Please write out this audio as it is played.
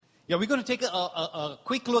Yeah, we're going to take a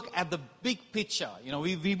quick look at the big picture.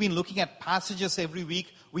 We've been looking at passages every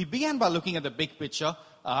week. We began by looking at the big picture,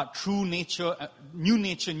 true nature,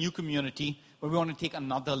 new community, but we want to take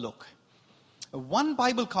another look. One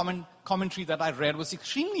Bible commentary that I read was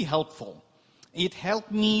extremely helpful. It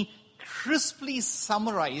helped me crisply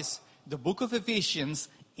summarize the book of Ephesians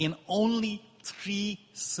in only 3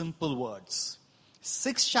 simple words.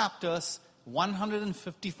 6 chapters,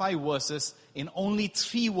 155 verses in only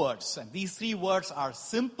 3 words. And these 3 words are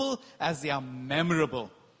simple as they are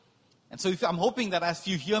memorable. And so I'm hoping that as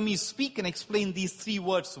you hear me speak and explain these 3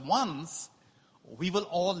 words once, we will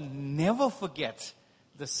all never forget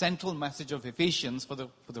the central message of Ephesians for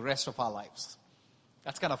the rest of our lives.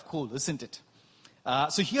 That's kind of cool, isn't it?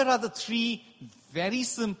 So here are the 3 very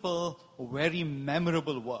simple, very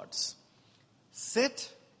memorable words.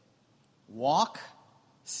 Sit, walk,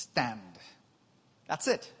 stand. That's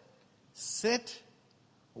it. Sit,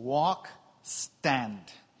 walk, stand.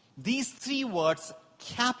 These 3 words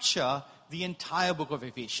capture the entire book of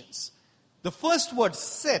Ephesians. The first word,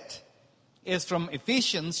 sit, is from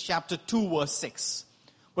Ephesians chapter 2, verse 6.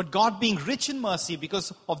 But God, being rich in mercy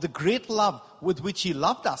because of the great love with which He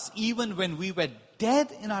loved us, even when we were dead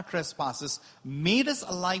in our trespasses, made us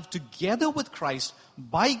alive together with Christ.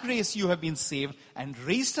 By grace you have been saved, and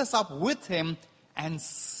raised us up with Him and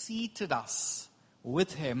seated us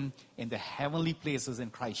with Him in the heavenly places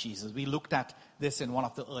in Christ Jesus. We looked at this in one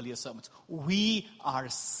of the earlier sermons. We are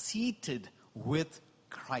seated with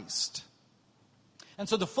Christ. And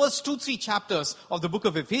so the first 2-3 chapters of the book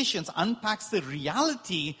of Ephesians unpacks the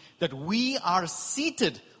reality that we are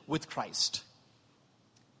seated with Christ.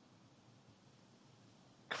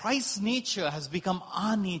 Christ's nature has become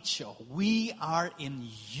our nature. We are in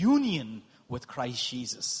union with Christ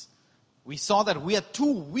Jesus. We saw that we are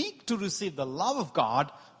too weak to receive the love of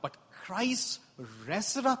God, but Christ's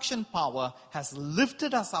resurrection power has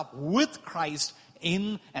lifted us up with Christ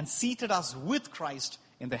in and seated us with Christ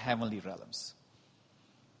in the heavenly realms.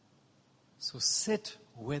 So sit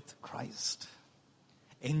with Christ.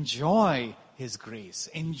 Enjoy His grace.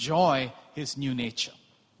 Enjoy His new nature.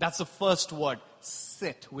 That's the first word,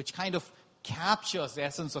 sit, which kind of captures the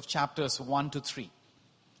essence of chapters 1 to 3.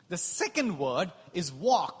 The second word is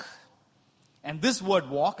walk. And this word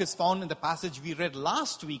walk is found in the passage we read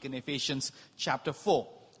last week in Ephesians chapter 4.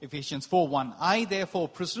 Ephesians 4:1. I, therefore,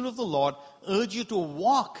 prisoner of the Lord, urge you to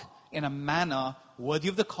walk in a manner worthy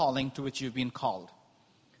of the calling to which you've been called.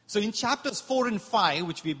 So in chapters 4 and 5,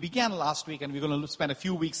 which we began last week and we're going to spend a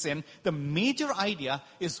few weeks in, the major idea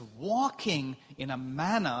is walking in a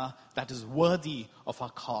manner that is worthy of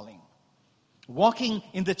our calling. Walking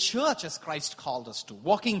in the church as Christ called us to.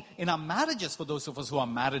 Walking in our marriages for those of us who are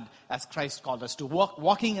married as Christ called us to.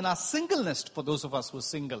 Walking in our singleness for those of us who are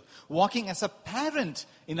single. Walking as a parent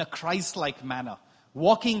in a Christ-like manner.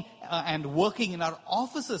 Walking and working in our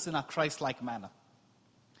offices in a Christ-like manner.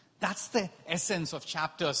 That's the essence of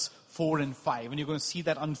chapters 4 and 5. And you're going to see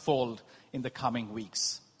that unfold in the coming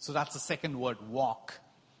weeks. So that's the second word, walk.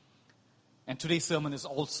 And today's sermon is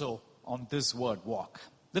also on this word, walk.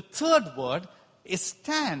 The third word is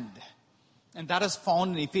stand. And that is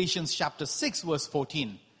found in Ephesians chapter 6, verse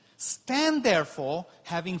 14. Stand therefore,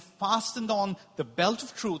 having fastened on the belt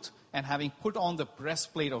of truth and having put on the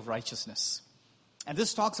breastplate of righteousness. And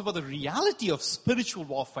this talks about the reality of spiritual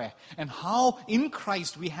warfare and how in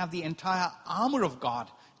Christ we have the entire armor of God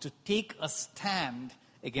to take a stand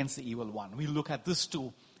against the evil one. We'll look at this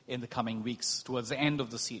too in the coming weeks towards the end of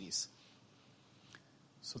the series.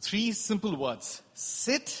 So 3 simple words.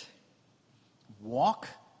 Sit, walk,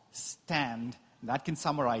 stand. That can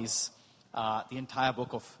summarize the entire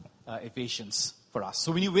book of Ephesians for us.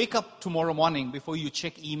 So when you wake up tomorrow morning, before you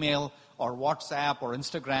check email or WhatsApp or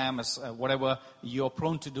Instagram, as whatever you're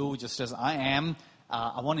prone to do, just as I am,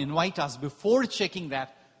 I want to invite us, before checking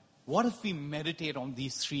that, what if we meditate on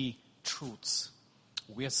these 3 truths?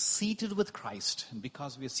 We are seated with Christ, and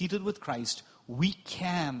because we are seated with Christ, we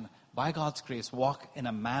can, by God's grace, walk in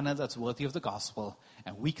a manner that's worthy of the gospel,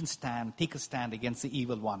 and we can take a stand against the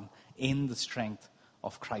evil one in the strength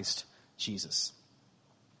of Christ Jesus.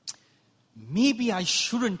 Maybe I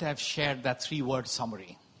shouldn't have shared that 3-word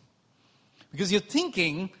summary. Because you're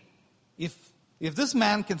thinking, if this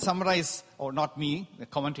man can summarize, or not me, the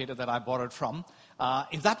commentator that I borrowed from,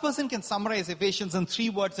 if that person can summarize Ephesians in 3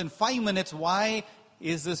 words in 5 minutes, why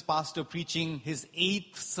is this pastor preaching his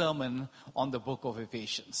 8th sermon on the book of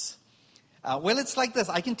Ephesians? Well, it's like this.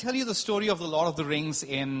 I can tell you the story of the Lord of the Rings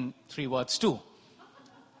in 3 words too.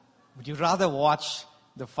 Would you rather watch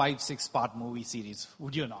the 5-6 part movie series?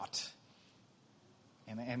 Would you not?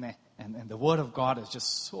 And the Word of God is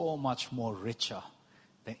just so much more richer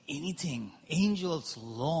than anything, angels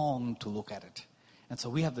long to look at it. And so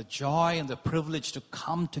we have the joy and the privilege to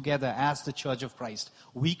come together as the Church of Christ,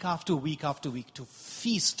 week after week after week, to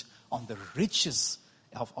feast on the riches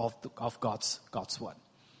of God's Word.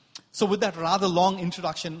 So with that rather long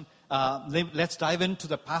introduction, let's dive into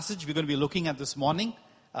the passage we're going to be looking at this morning.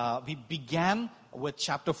 We began with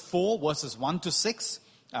chapter 4, verses 1 to 6,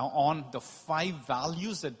 on the 5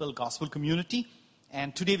 values that build gospel community.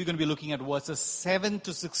 And today we're going to be looking at verses 7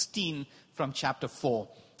 to 16 from chapter 4.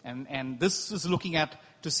 And this is looking at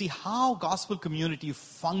to see how gospel community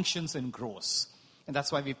functions and grows. And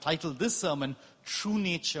that's why we've titled this sermon, True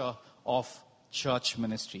Nature of Church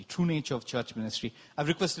Ministry. True Nature of Church Ministry. I've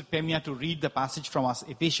requested Pemia to read the passage from us,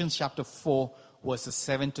 Ephesians chapter 4, verses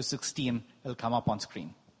 7 to 16. It'll come up on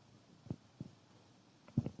screen.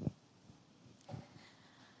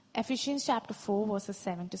 Ephesians chapter 4, verses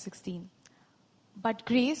 7 to 16. But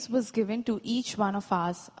grace was given to each one of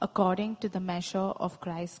us according to the measure of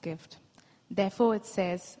Christ's gift. Therefore it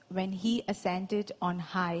says, when he ascended on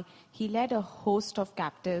high, he led a host of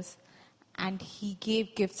captives, and he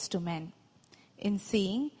gave gifts to men. In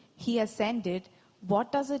saying, he ascended,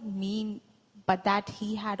 what does it mean but that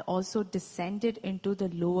he had also descended into the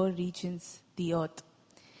lower regions, the earth?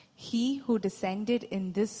 He who descended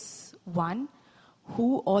in this one,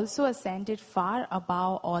 who also ascended far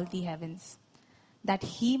above all the heavens, that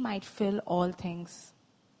he might fill all things.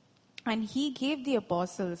 And he gave the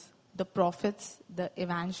apostles, the prophets, the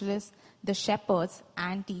evangelists, the shepherds,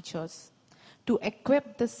 and teachers, to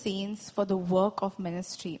equip the saints for the work of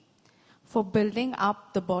ministry, for building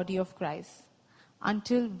up the body of Christ,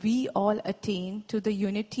 until we all attain to the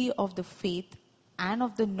unity of the faith and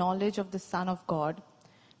of the knowledge of the Son of God,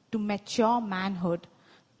 to mature manhood,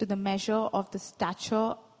 to the measure of the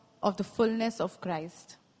stature of the fullness of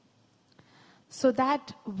Christ, so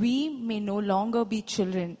that we may no longer be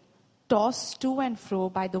children, tossed to and fro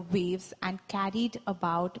by the waves and carried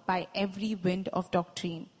about by every wind of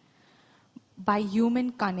doctrine, by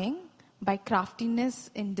human cunning, by craftiness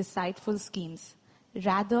in deceitful schemes.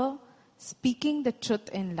 Rather, speaking the truth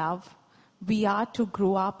in love, we are to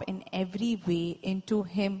grow up in every way into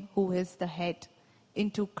Him who is the head,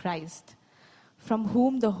 into Christ, from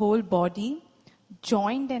whom the whole body,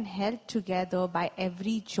 joined and held together by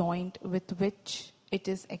every joint with which it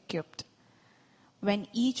is equipped, when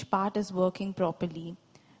each part is working properly,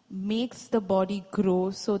 makes the body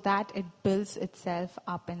grow so that it builds itself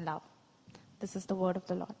up in love. This is the word of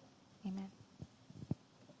the Lord. Amen.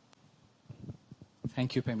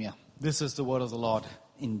 Thank you, Pemia. This is the word of the Lord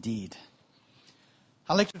indeed.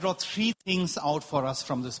 I'd like to draw 3 things out for us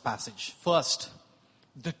from this passage. First,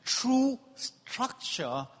 the true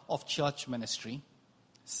structure of church ministry.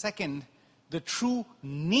 Second, the true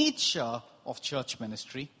nature of church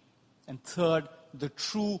ministry. And third, the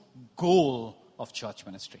true goal of church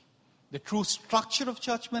ministry. The true structure of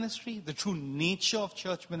church ministry, the true nature of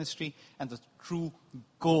church ministry, and the true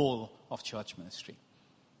goal of church ministry.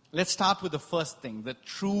 Let's start with the first thing, the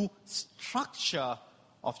true structure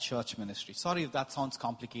of church ministry. Sorry if that sounds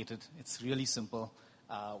complicated. It's really simple.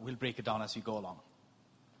 We'll break it down as we go along.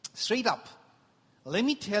 Straight up, let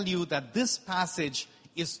me tell you that this passage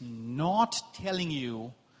is not telling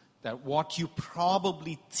you that what you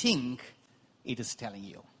probably think it is telling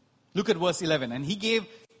you. Look at verse 11. And he gave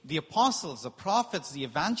the apostles, the prophets, the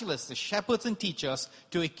evangelists, the shepherds and teachers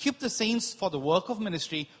to equip the saints for the work of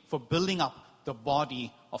ministry, for building up the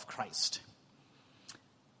body of Christ.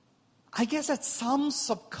 I guess at some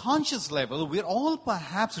subconscious level, we're all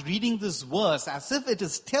perhaps reading this verse as if it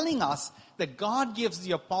is telling us that God gives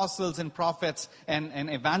the apostles and prophets and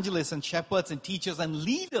evangelists and shepherds and teachers and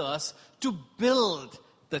leaders to build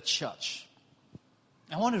the church.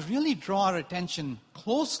 I want to really draw our attention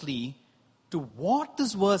closely to what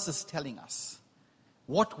this verse is telling us.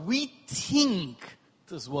 What we think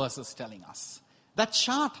this verse is telling us. That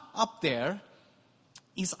chart up there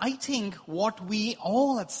is, I think, what we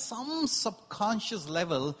all at some subconscious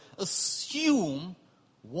level assume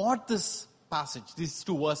what this passage, these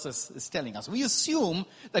 2 verses, is telling us. We assume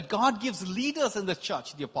that God gives leaders in the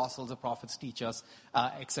church, the apostles, the prophets, teachers,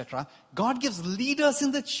 etc. God gives leaders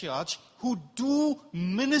in the church who do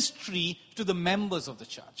ministry to the members of the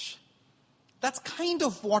church. That's kind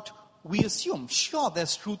of what we assume. Sure,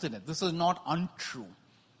 there's truth in it. This is not untrue.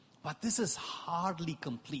 But this is hardly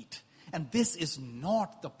complete. And this is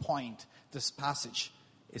not the point this passage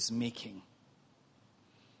is making.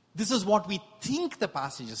 This is what we think the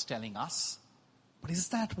passage is telling us. But is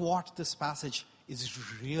that what this passage is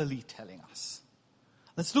really telling us?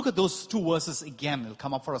 Let's look at those 2 verses again. It'll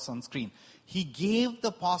come up for us on screen. He gave the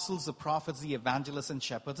apostles, the prophets, the evangelists and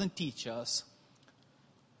shepherds and teachers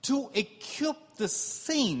to equip the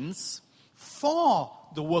saints for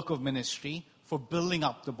the work of ministry, for building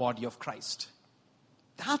up the body of Christ.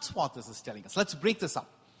 That's what this is telling us. Let's break this up.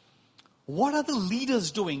 What are the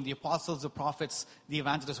leaders doing? The apostles, the prophets, the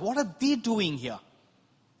evangelists. What are they doing here?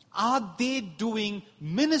 Are they doing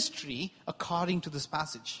ministry according to this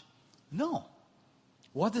passage? No.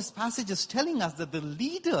 What this passage is telling us that the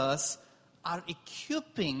leaders are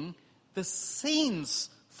equipping the saints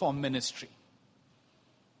for ministry.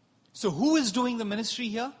 So who is doing the ministry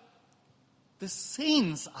here? The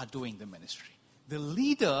saints are doing the ministry. The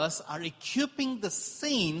leaders are equipping the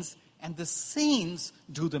saints, and the saints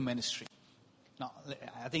do the ministry. Now,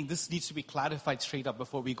 I think this needs to be clarified straight up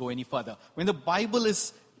before we go any further. When the Bible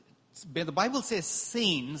says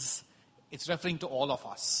saints, it's referring to all of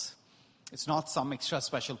us. It's not some extra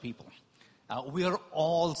special people. We are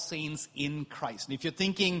all saints in Christ. And if you're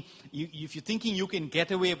thinking you can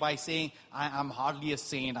get away by saying, I'm hardly a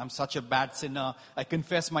saint, I'm such a bad sinner, I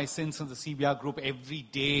confess my sins in the CBR group every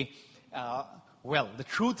day. Well, the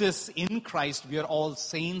truth is, in Christ, we are all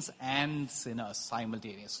saints and sinners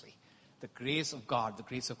simultaneously. The grace of God, the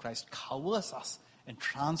grace of Christ covers us and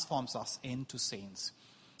transforms us into saints.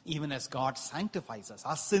 Even as God sanctifies us,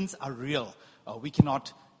 our sins are real. We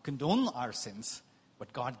cannot condone our sins,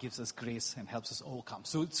 but God gives us grace and helps us overcome.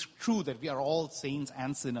 So it's true that we are all saints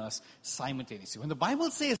and sinners simultaneously. When the Bible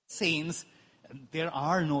says saints, there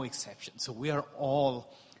are no exceptions. So we are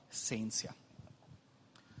all saints here.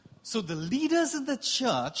 So the leaders in the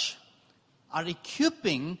church are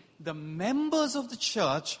equipping the members of the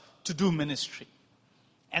church to do ministry.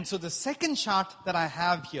 And so the second chart that I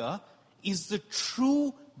have here is the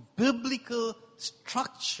true biblical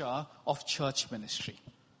structure of church ministry,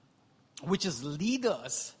 which is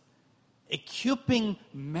leaders equipping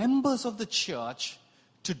members of the church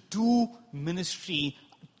to do ministry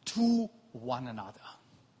to one another.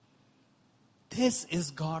 This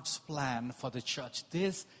is God's plan for the church.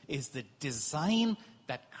 This is the design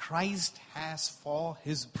that Christ has for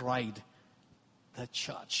his bride, the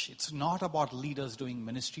church. It's not about leaders doing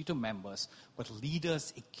ministry to members, but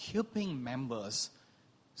leaders equipping members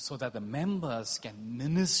so that the members can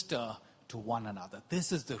minister to one another.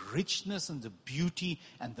 This is the richness and the beauty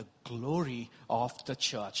and the glory of the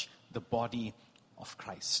church, the body of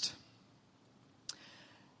Christ.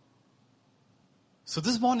 So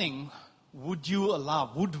this morning, would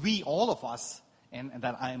we, all of us, and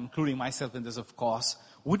that I'm including myself in this, of course,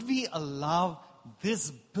 would we allow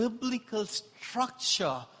this biblical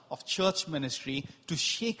structure of church ministry to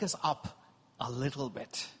shake us up a little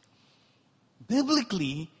bit?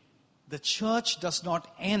 Biblically, the church does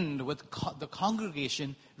not end with the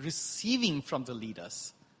congregation receiving from the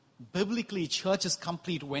leaders. Biblically, church is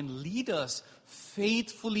complete when leaders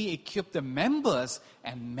faithfully equip the members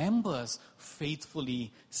and members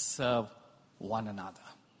faithfully serve one another.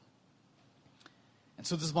 And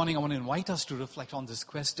so this morning I want to invite us to reflect on this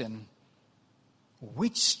question: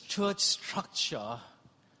 which church structure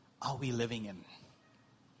are we living in?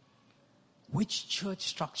 Which church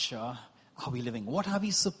structure are we living? What are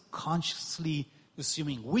we subconsciously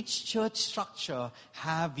assuming? Which church structure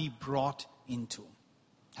have we brought into?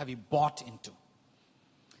 Have we bought into?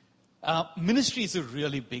 Ministry is a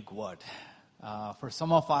really big word. For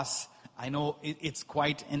some of us, I know it's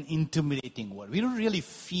quite an intimidating word. We don't really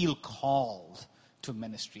feel called to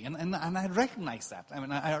ministry. And I recognize that. I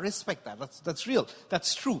mean, I respect that. That's real.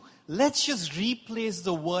 That's true. Let's just replace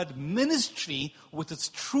the word ministry with its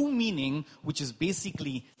true meaning, which is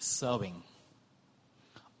basically serving.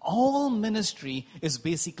 All ministry is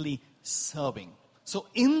basically serving. So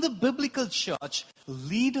in the biblical church,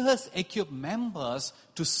 leaders equip members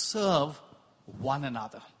to serve one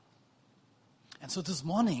another. And so this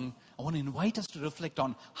morning, I want to invite us to reflect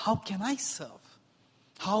on, how can I serve?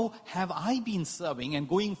 How have I been serving? And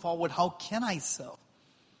going forward, how can I serve?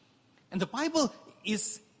 And the Bible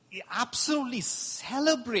absolutely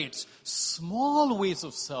celebrates small ways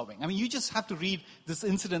of serving. I mean, you just have to read this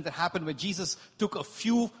incident that happened where Jesus took a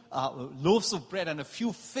few loaves of bread and a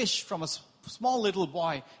few fish from a small little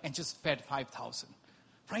boy and just fed 5,000.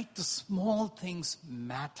 Right? The small things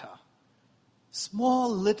matter. Small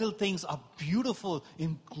little things are beautiful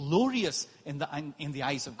and glorious in the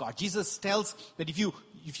eyes of God. Jesus tells that if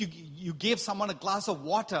you gave someone a glass of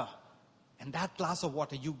water, and that glass of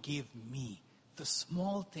water you gave me, the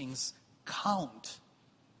small things count.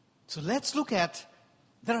 So let's look at,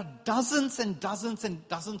 there are dozens and dozens and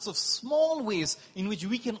dozens of small ways in which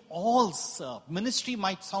we can all serve. Ministry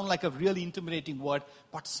might sound like a really intimidating word,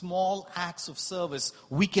 but small acts of service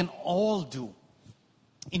we can all do.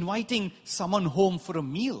 Inviting someone home for a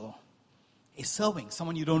meal, is serving.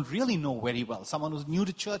 Someone you don't really know very well. Someone who's new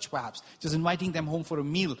to church perhaps. Just inviting them home for a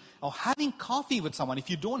meal. Or having coffee with someone. If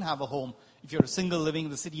you don't have a home, if you're a single living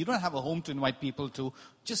in the city, you don't have a home to invite people to.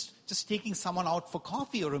 Just taking someone out for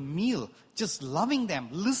coffee or a meal. Just loving them,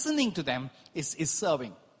 listening to them is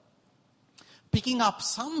serving. Picking up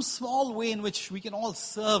some small way in which we can all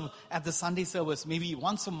serve at the Sunday service, maybe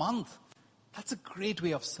once a month. That's a great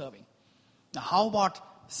way of serving. Now, how about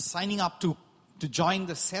signing up to join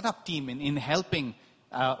the setup team in helping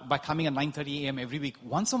by coming at 9:30 a.m. every week,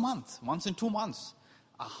 once a month, once in 2 months?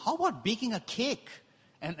 How about baking a cake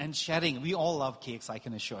and sharing? We all love cakes, I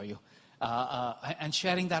can assure you. And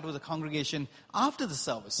sharing that with the congregation after the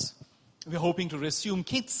service. We're hoping to resume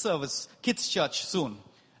kids church soon.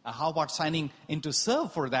 How about signing in to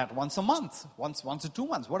serve for that once a month, once in 2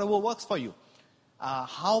 months, whatever works for you?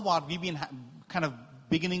 How about we've been kind of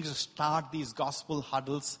beginning to start these gospel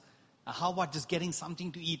huddles? How about just getting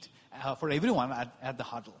something to eat for everyone at the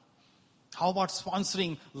huddle? How about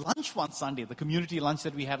sponsoring lunch one Sunday? The community lunch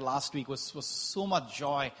that we had last week was so much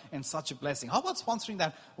joy and such a blessing. How about sponsoring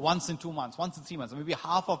that once in 2 months, once in 3 months, maybe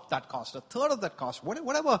half of that cost, a third of that cost,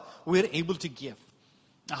 whatever we're able to give?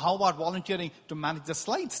 How about volunteering to manage the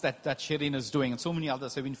slides that Shireen is doing and so many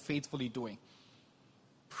others have been faithfully doing?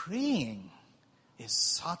 Praying is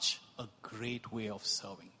such a great way of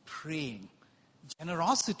serving. Praying.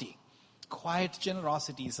 Generosity. Quiet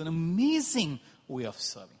generosity is an amazing way of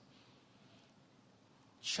serving.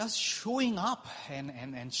 Just showing up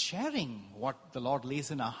and sharing what the Lord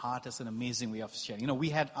lays in our heart is an amazing way of sharing.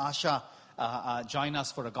 We had Asha join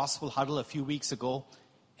us for a gospel huddle a few weeks ago,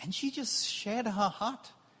 and she just shared her heart.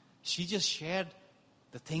 She just shared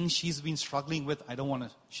the things she's been struggling with. I don't want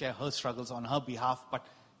to share her struggles on her behalf, but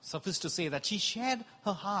suffice to say that she shared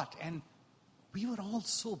her heart, and we were all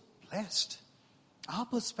so blessed. Our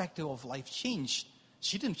perspective of life changed.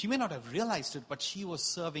 She may not have realized it, but she was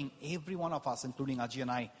serving every one of us, including Ajay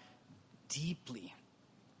and I, deeply.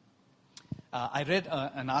 I read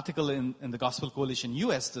an article in the Gospel Coalition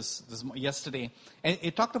US this yesterday, and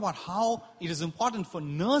it talked about how it is important for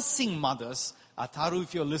nursing mothers. Tharu,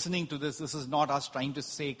 if you're listening to this is not us trying to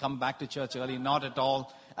say come back to church early, not at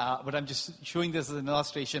all. But I'm just showing this as an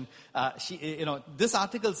illustration. This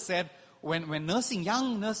article said when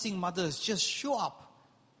young nursing mothers just show up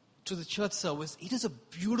to the church service, it is a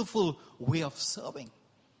beautiful way of serving.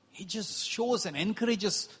 It just shows and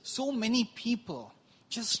encourages so many people.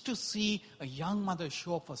 Just to see a young mother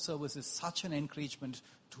show up for service is such an encouragement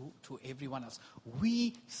to everyone else.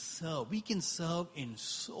 We can serve in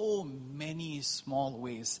so many small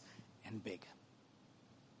ways and big.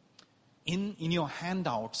 In your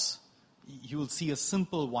handouts, you will see a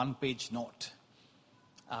simple one-page note.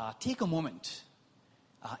 Take a moment.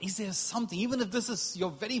 Is there something, even if this is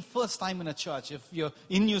your very first time in a church, if you're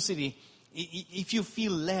in New City, if you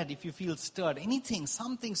feel led, if you feel stirred, anything,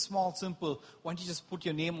 something small, simple, why don't you just put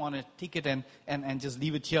your name on it, take it and just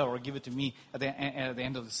leave it here or give it to me at the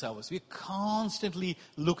end of the service. We're constantly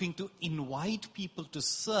looking to invite people to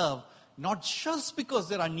serve, not just because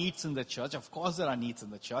there are needs in the church. Of course there are needs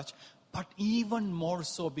in the church, but even more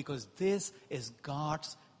so because this is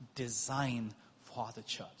God's design for the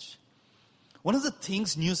church. One of the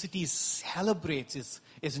things New City celebrates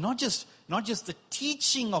is not just the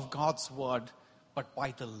teaching of God's word, but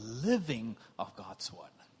by the living of God's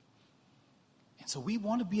word. And so we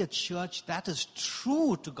want to be a church that is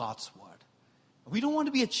true to God's word. We don't want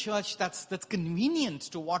to be a church that's convenient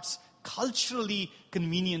to what's culturally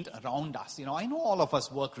convenient around us. I know all of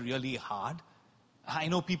us work really hard. I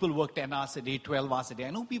know people work 10 hours a day, 12 hours a day.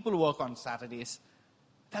 I know people work on Saturdays.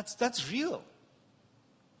 That's real.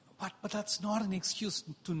 But that's not an excuse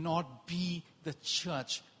to not be the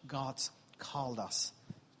church God's called us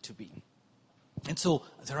to be. And so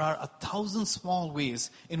there are 1,000 small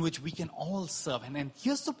ways in which we can all serve. And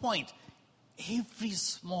here's the point. Every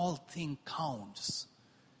small thing counts.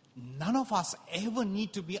 None of us ever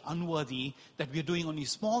need to be unworthy that we are doing only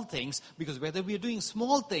small things, because whether we are doing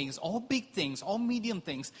small things or big things or medium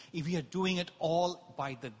things, if we are doing it all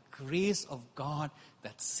by the grace of God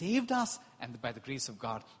that saved us and by the grace of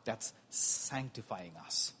God that's sanctifying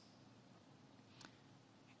us.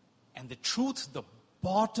 And the truth, the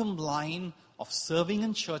bottom line of serving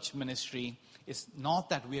in church ministry is not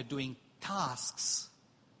that we are doing tasks,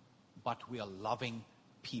 but we are loving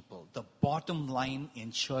people. The bottom line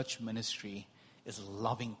in church ministry is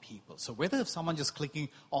loving people. So whether if someone just clicking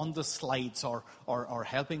on the slides or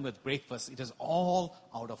helping with breakfast, it is all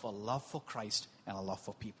out of a love for Christ and a love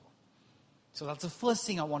for people. So that's the first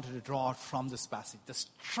thing I wanted to draw out from this passage, the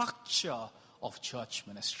structure of church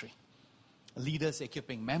ministry. Leaders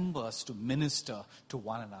equipping members to minister to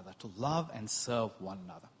one another, to love and serve one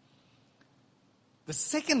another. The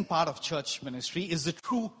second part of church ministry is the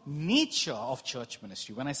true nature of church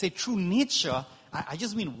ministry. When I say true nature, I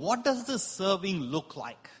just mean, what does the serving look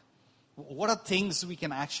like? What are things we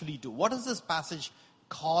can actually do? What is this passage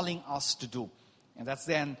calling us to do? And that's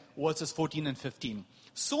then verses 14 and 15.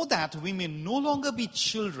 So that we may no longer be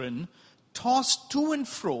children, tossed to and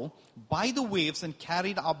fro by the waves and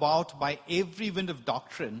carried about by every wind of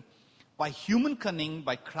doctrine, by human cunning,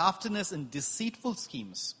 by craftiness and deceitful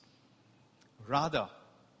schemes. Rather,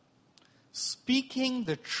 speaking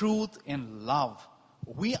the truth in love,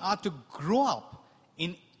 we are to grow up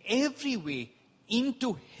in every way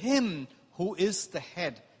into Him who is the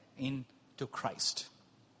head, into Christ.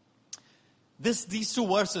 These two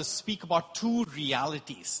verses speak about two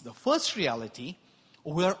realities. The first reality,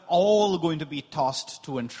 we're all going to be tossed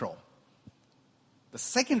to and fro. The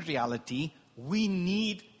second reality, we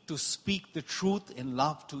need to speak the truth in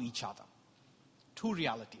love to each other. Two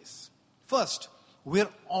realities. First, we're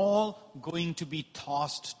all going to be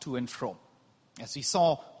tossed to and fro. As we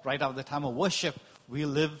saw right after the time of worship, we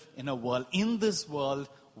live in a world. In this world,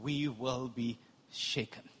 we will be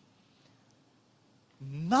shaken.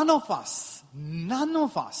 None of us,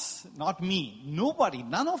 not me, nobody,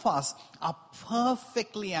 none of us are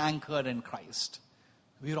perfectly anchored in Christ.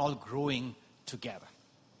 We're all growing together.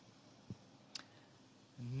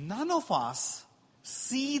 None of us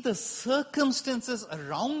see the circumstances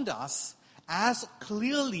around us as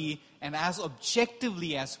clearly and as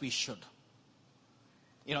objectively as we should.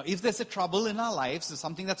 You know, if there's a trouble in our lives, there's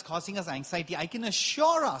something that's causing us anxiety, I can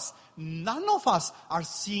assure us, none of us are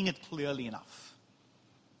seeing it clearly enough.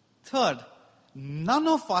 Third, none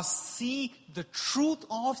of us see the truth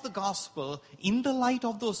of the gospel in the light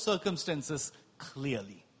of those circumstances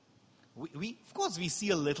clearly. Of course, we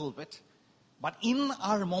see a little bit. But in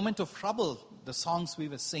our moment of trouble, the songs we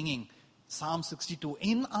were singing, Psalm 62,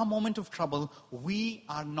 in our moment of trouble,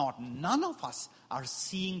 none of us are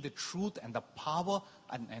seeing the truth and the power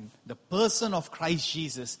and the person of Christ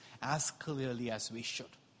Jesus as clearly as we should.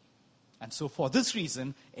 And so for this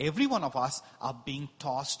reason, every one of us are being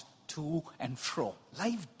tossed to and fro.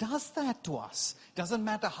 Life does that to us. Doesn't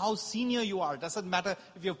matter how senior you are. Doesn't matter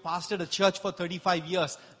if you've pastored a church for 35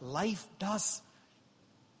 years. Life does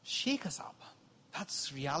shake us up.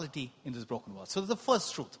 That's reality in this broken world. So the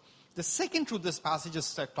first truth. The second truth this passage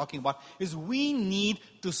is talking about is we need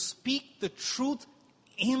to speak the truth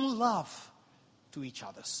in love to each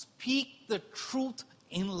other. Speak the truth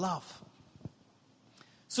in love.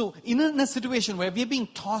 So in a situation where we're being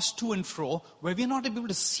tossed to and fro, where we're not able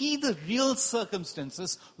to see the real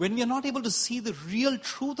circumstances, when we're not able to see the real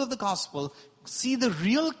truth of the gospel, see the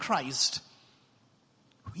real Christ,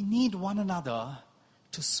 we need one another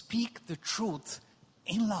to speak the truth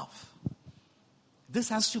in love. This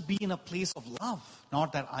has to be in a place of love.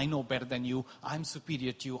 Not that I know better than you, I'm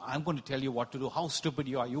superior to you, I'm going to tell you what to do, how stupid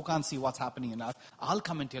you are, you can't see what's happening in us. I'll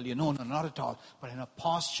come and tell you, no, not at all. But in a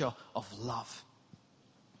posture of love.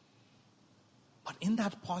 But in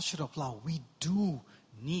that posture of love, we do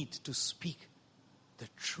need to speak the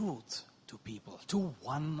truth to people, to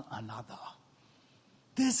one another.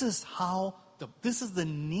 This is the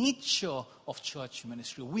nature of church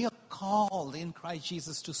ministry. We are called in Christ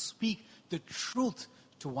Jesus to speak the truth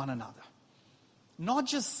to one another. Not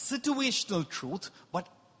just situational truth, but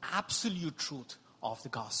absolute truth of the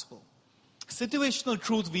gospel. Situational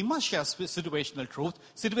truth, we must share situational truth.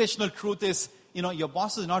 Situational truth is, your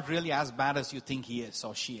boss is not really as bad as you think he is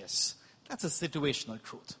or she is. That's a situational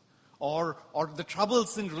truth. Or the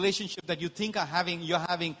troubles in relationship that you think you're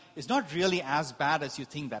having is not really as bad as you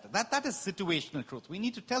think that. That is situational truth. We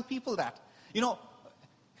need to tell people that.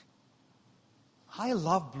 I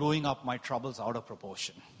love blowing up my troubles out of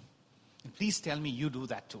proportion. And please tell me you do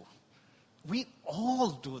that too. We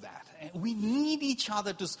all do that. We need each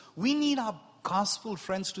other we need our gospel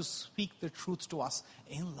friends to speak the truth to us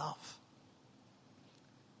in love.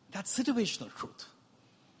 That's situational truth.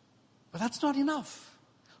 But that's not enough.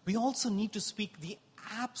 We also need to speak the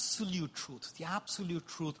absolute truth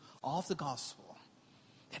of the gospel.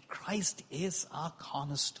 That Christ is our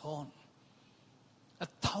cornerstone.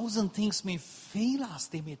 1,000 things may fail us,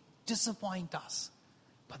 they may disappoint us,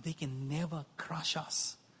 but they can never crush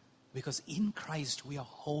us. Because in Christ we are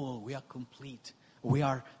whole, we are complete, we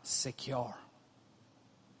are secure.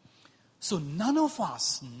 So none of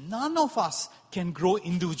us can grow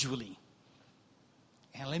individually.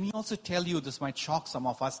 And let me also tell you, this might shock some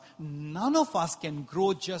of us, none of us can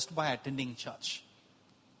grow just by attending church.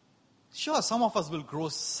 Sure, some of us will grow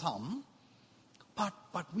some, but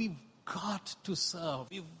we got to serve.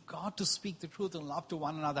 We've got to speak the truth and love to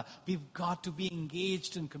one another. We've got to be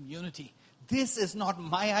engaged in community. This is not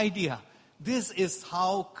my idea. This is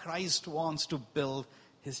how Christ wants to build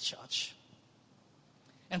his church.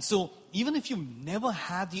 And so, even if you've never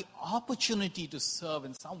had the opportunity to serve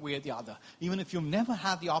in some way or the other, even if you've never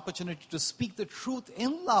had the opportunity to speak the truth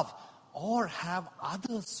in love, or have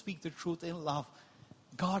others speak the truth in love,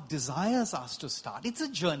 God desires us to start. It's a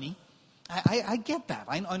journey. I get that.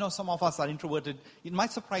 I know some of us are introverted. It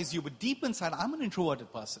might surprise you, but deep inside, I'm an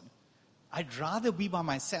introverted person. I'd rather be by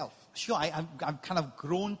myself. Sure, I've kind of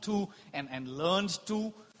grown to and learned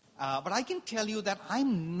to, but I can tell you that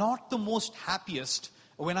I'm not the most happiest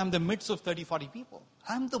when I'm in the midst of 30, 40 people.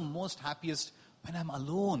 I'm the most happiest when I'm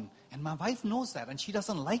alone. And my wife knows that, and she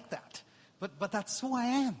doesn't like that. But that's who I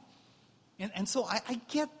am. And so I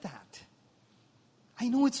get that. I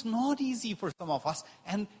know it's not easy for some of us.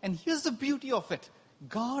 And here's the beauty of it.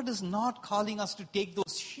 God is not calling us to take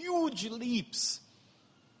those huge leaps.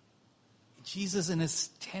 Jesus, in his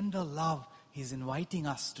tender love, he's inviting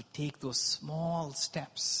us to take those small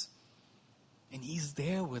steps. And he's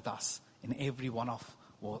there with us in every one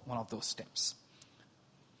of those steps.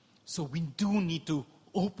 So we do need to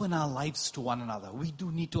open our lives to one another. We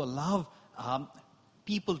do need to allow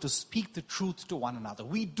people to speak the truth to one another.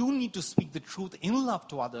 We do need to speak the truth in love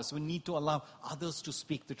to others. We need to allow others to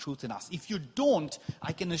speak the truth in us. If you don't,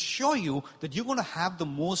 I can assure you that you're going to have the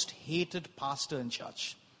most hated pastor in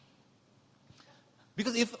church.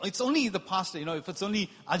 Because if it's only the pastor, if it's only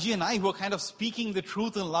Ajay and I who are kind of speaking the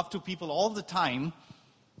truth and love to people all the time,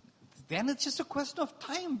 then it's just a question of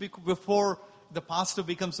time before the pastor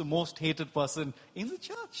becomes the most hated person in the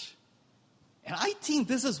church. And I think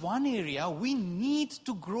this is one area we need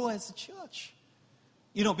to grow as a church.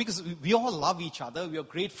 Because we all love each other. We are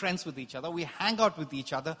great friends with each other. We hang out with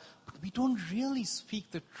each other. But we don't really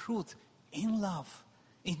speak the truth in love,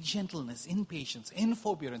 in gentleness, in patience, in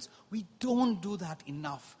forbearance. We don't do that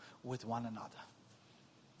enough with one another.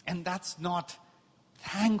 And that's not,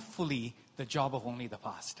 thankfully, the job of only the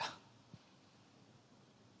pastor.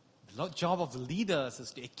 The job of the leaders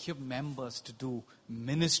is to equip members to do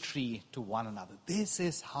ministry to one another. This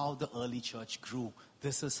is how the early church grew.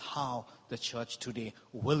 This is how the church today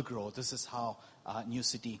will grow. This is how New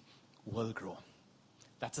City will grow.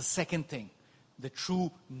 That's the second thing, the true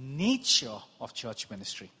nature of church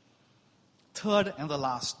ministry. Third and the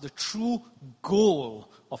last, the true goal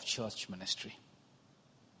of church ministry.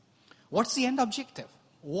 What's the end objective?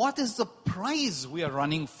 What is the prize we are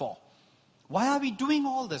running for? Why are we doing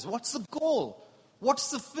all this? What's the goal?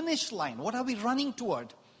 What's the finish line? What are we running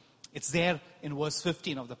toward? It's there in verse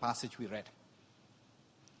 15 of the passage we read.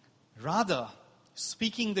 Rather,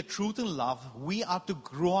 speaking the truth in love, we are to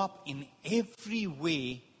grow up in every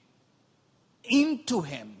way into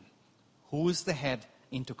him, who is the head,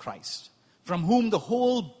 into Christ, from whom the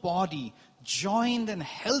whole body, joined and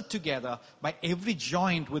held together by every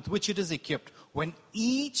joint with which it is equipped, when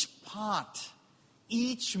each part,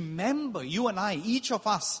 each member, you and I, each of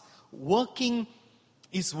us,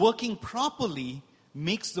 is working properly,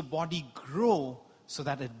 makes the body grow so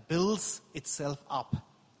that it builds itself up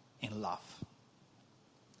in love.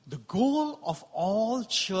 The goal of all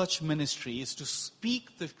church ministry is to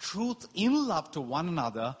speak the truth in love to one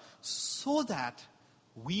another so that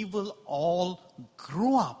we will all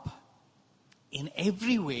grow up in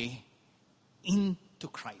every way into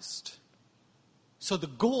Christ. So the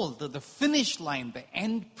goal, the finish line, the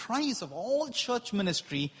end prize of all church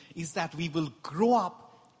ministry is that we will grow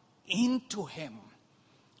up into him.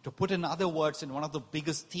 To put in other words, in one of the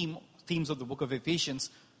biggest themes of the book of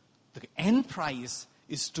Ephesians, the end prize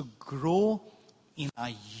is to grow in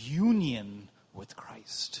our union with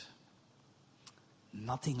Christ.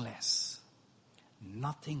 Nothing less.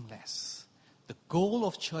 Nothing less. The goal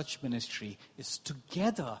of church ministry is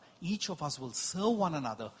together, each of us will serve one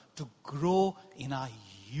another to grow in our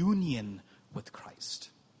union with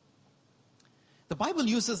Christ. The Bible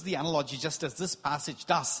uses the analogy, just as this passage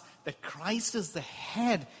does, that Christ is the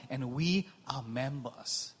head and we are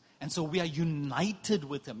members. And so we are united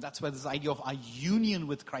with him. That's where this idea of our union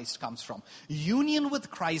with Christ comes from. Union with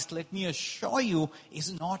Christ, let me assure you,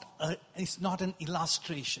 is not an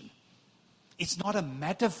illustration. It's not a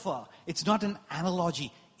metaphor. It's not an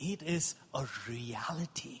analogy. It is a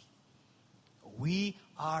reality. We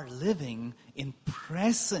are living in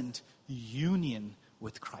present union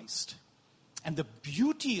with Christ. And the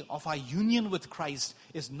beauty of our union with Christ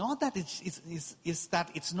is not that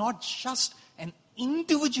it's not just an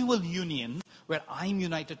individual union where I'm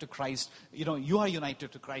united to Christ, you are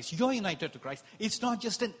united to Christ, you're united to Christ. It's not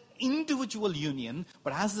just an individual union,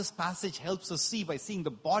 but as this passage helps us see by seeing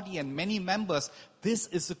the body and many members, this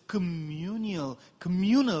is a communal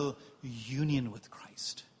union with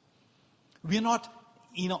Christ. We're not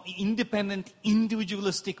independent,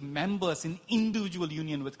 individualistic members in individual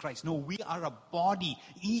union with Christ. No, we are a body,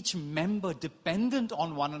 each member dependent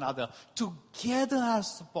on one another, together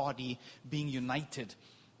as a body being united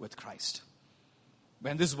with Christ.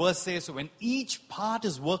 When this verse says, when each part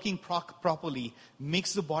is working properly,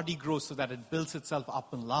 makes the body grow so that it builds itself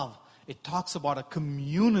up in love, it talks about a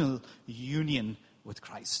communal union with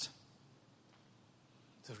Christ.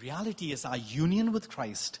 The reality is our union with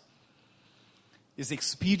Christ is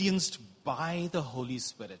experienced by the Holy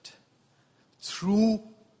Spirit through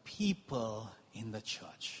people in the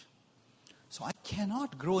church. So I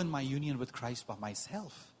cannot grow in my union with Christ by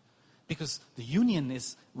myself, because the union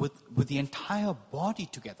is with the entire body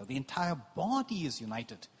together. The entire body is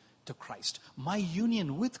united to Christ. My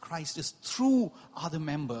union with Christ is through other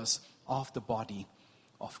members of the body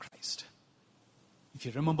of Christ. If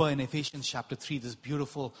you remember in Ephesians chapter 3, this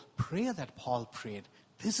beautiful prayer that Paul prayed,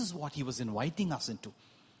 this is what he was inviting us into.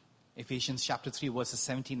 Ephesians chapter 3, verses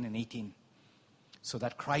 17 and 18. So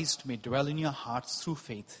that Christ may dwell in your hearts through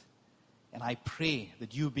faith. And I pray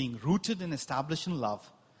that you, being rooted and established in love,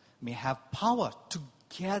 may have power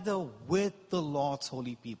together with the Lord's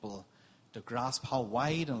holy people to grasp how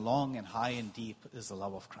wide and long and high and deep is the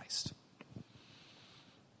love of Christ.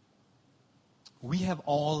 We have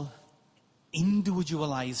all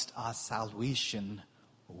individualized our salvation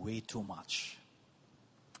way too much.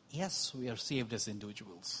 Yes, we are saved as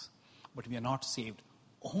individuals, but we are not saved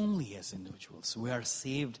only as individuals. We are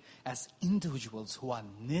saved as individuals who are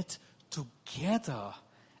knit together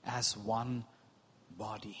as one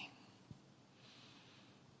body.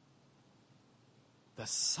 The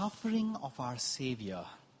suffering of our Savior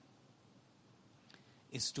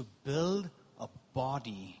is to build a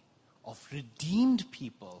body of redeemed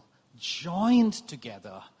people joined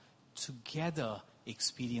together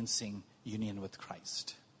experiencing union with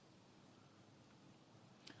Christ.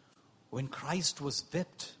 When Christ was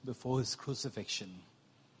whipped before his crucifixion,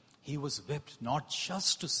 he was whipped not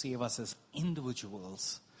just to save us as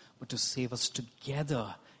individuals, but to save us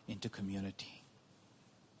together into community.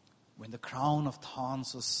 When the crown of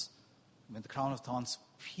thorns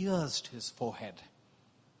pierced his forehead,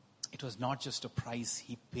 it was not just a price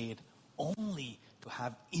he paid only to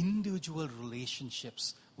have individual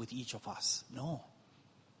relationships with each of us. No.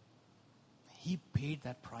 He paid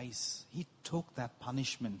that price. He took that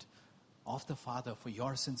punishment of the Father for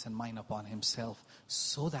your sins and mine upon himself,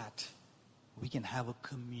 so that we can have a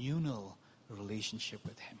communal relationship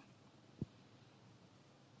with him.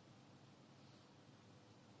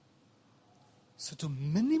 So to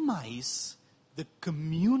minimize the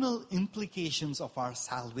communal implications of our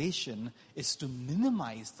salvation is to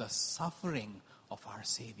minimize the suffering of our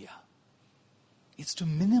Savior. It's to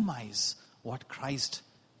minimize what Christ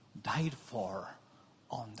died for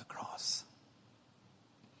on the cross.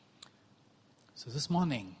 So this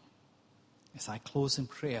morning, as I close in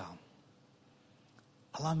prayer,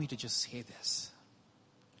 allow me to just say this.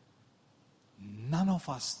 None of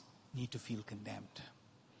us need to feel condemned,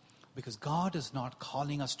 because God is not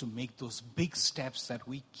calling us to make those big steps that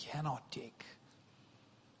we cannot take.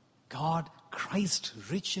 God, Christ,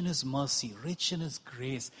 rich in his mercy, rich in his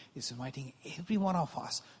grace, is inviting every one of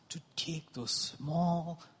us to take those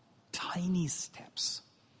small, tiny steps.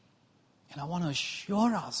 And I want to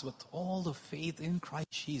assure us with all the faith in Christ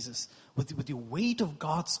Jesus, with the weight of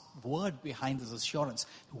God's word behind this assurance,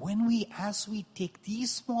 as we take these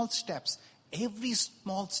small steps, every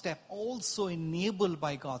small step also enabled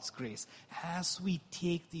by God's grace, as we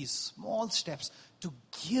take these small steps to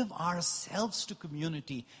give ourselves to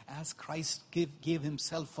community as Christ gave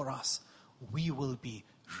himself for us, we will be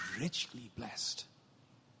richly blessed.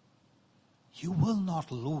 You will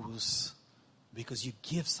not lose because you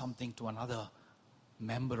give something to another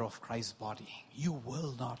member of Christ's body. You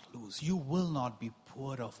will not lose. You will not be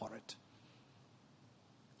poorer for it.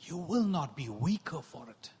 You will not be weaker for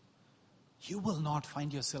it. You will not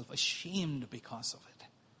find yourself ashamed because of it.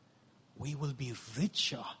 We will be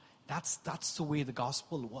richer. That's the way the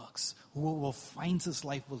gospel works. Whoever finds his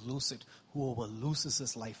life will lose it. Whoever loses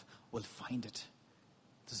his life will find it.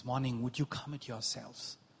 This morning, would you commit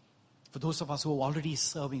yourselves? For those of us who are already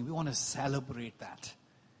serving, we want to celebrate that.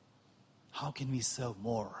 How can we serve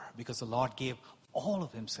more? Because the Lord gave all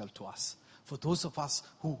of himself to us. For those of us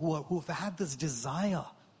who have had this desire,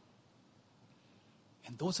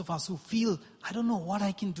 And those of us who feel, I don't know what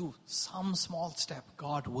I can do, some small step,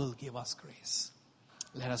 God will give us grace.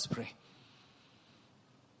 Let us pray.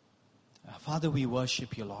 Father, we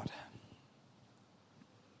worship you, Lord.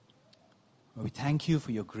 We thank you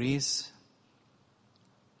for your grace.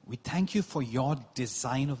 We thank you for your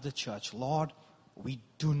design of the church. Lord, we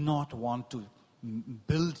do not want to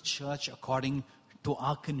build church according to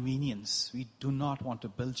our convenience. We do not want to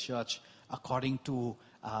build church according to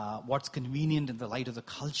what's convenient in the light of the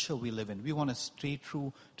culture we live in. We want to stay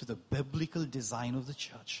true to the biblical design of the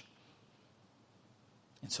church.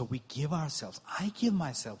 And so we give ourselves. I give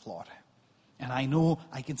myself, Lord. And I know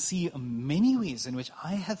I can see many ways in which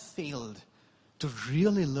I have failed to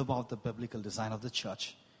really live out the biblical design of the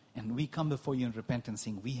church. And we come before you in repentance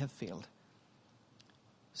saying we have failed.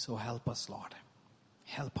 So help us, Lord.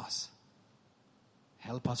 Help us.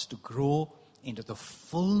 Help us to grow into the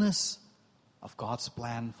fullness of God's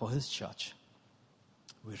plan for his church.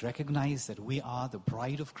 We recognize that we are the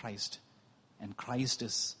bride of Christ, and Christ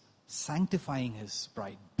is sanctifying his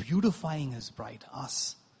bride, beautifying his bride,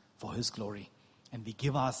 us, for his glory. And we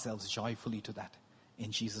give ourselves joyfully to that.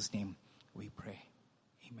 In Jesus' name we pray.